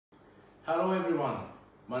Hello everyone,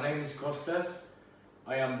 my name is Kostas.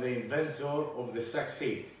 I am the inventor of the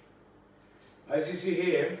SaxSeat. As you see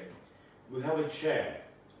here, we have a chair.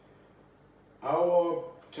 Our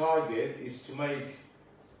target is to make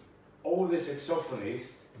all the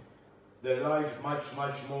saxophonists their life much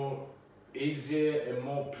more easier and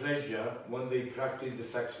more pleasure when they practice the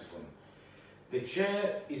saxophone. The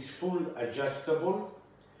chair is full adjustable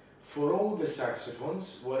for all the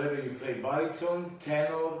saxophones, whatever you play, baritone,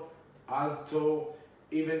 tenor, alto,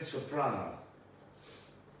 even soprano.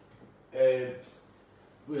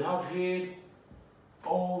 We have here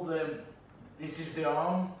this is the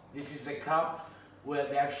arm, this is the cup where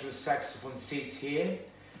the actual saxophone sits here.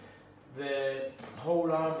 The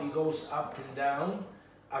whole arm, it goes up and down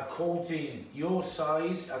according your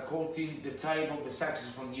size, according the type of the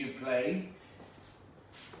saxophone you play.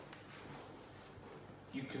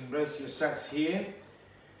 You can rest your sax here,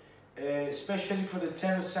 especially for the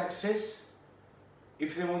tenor saxes.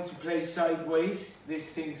 If they want to play sideways,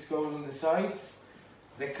 this thing goes on the side.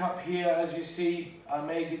 The cup here, as you see, I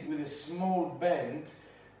make it with a small bend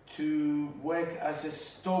to work as a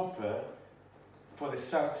stopper for the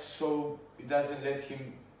sax, so it doesn't let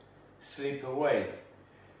him slip away.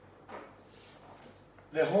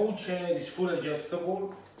 The whole chair is full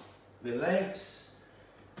adjustable. The legs,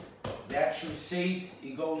 the actual seat,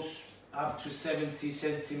 it goes up to 70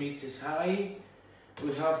 centimeters high.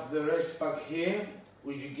 We have the rest back here,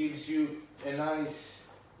 which gives you a nice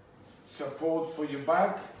support for your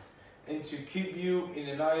back and to keep you in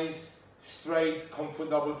a nice, straight,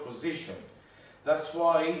 comfortable position. That's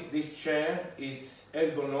why this chair is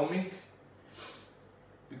ergonomic,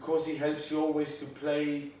 because it helps you always to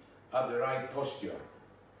play at the right posture.